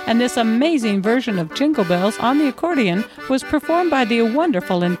Band, and this amazing version of Jingle Bells on the accordion was performed by the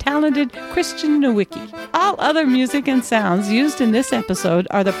wonderful and talented Christian Nowicki. All other music and sounds used in this episode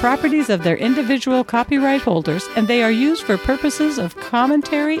are the properties of their individual copyright holders, and they are used for purposes of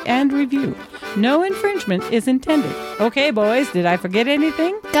commentary and review. No infringement is intended. Okay, boys, did I forget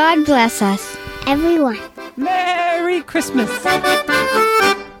anything? God bless us, everyone. Merry Christmas!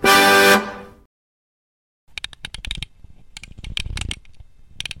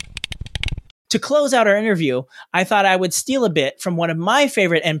 To close out our interview, I thought I would steal a bit from one of my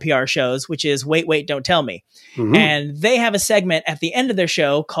favorite NPR shows, which is Wait, Wait, Don't Tell Me. Mm-hmm. And they have a segment at the end of their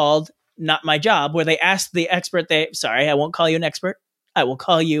show called Not My Job, where they asked the expert, sorry, I won't call you an expert. I will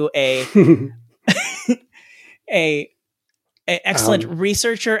call you a excellent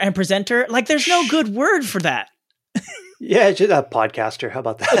researcher and presenter. Like, there's no good word for that. Yeah, just a podcaster. How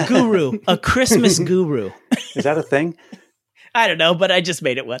about that? A guru, a Christmas guru. Is that a thing? I don't know, but I just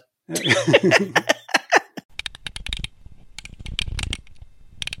made it one.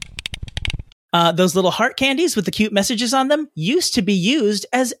 Those little heart candies with the cute messages on them used to be used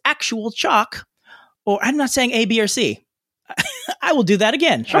as actual chalk. Or I'm not saying A, B, or C. I will do that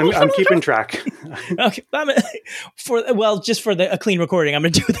again. I'm keeping track. Okay, just for a clean recording, I'm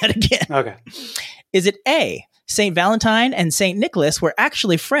going to do that again. Okay. Is it A, St. Valentine and St. Nicholas were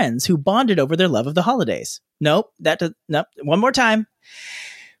actually friends who bonded over their love of the holidays? Nope. Nope. One more time.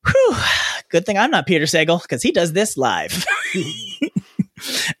 Whew. Good thing I'm not Peter Sagal, because he does this live.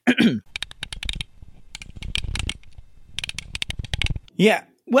 Yeah.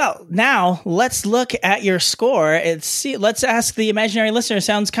 Well, now let's look at your score and see. Let's ask the imaginary listener.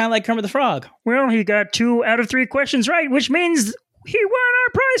 Sounds kind of like Kermit the Frog. Well, he got 2 out of 3 questions right, which means he won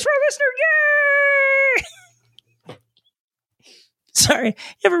our prize for listener. Yay! Sorry.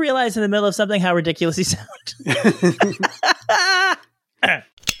 You ever realize in the middle of something how ridiculous you sound?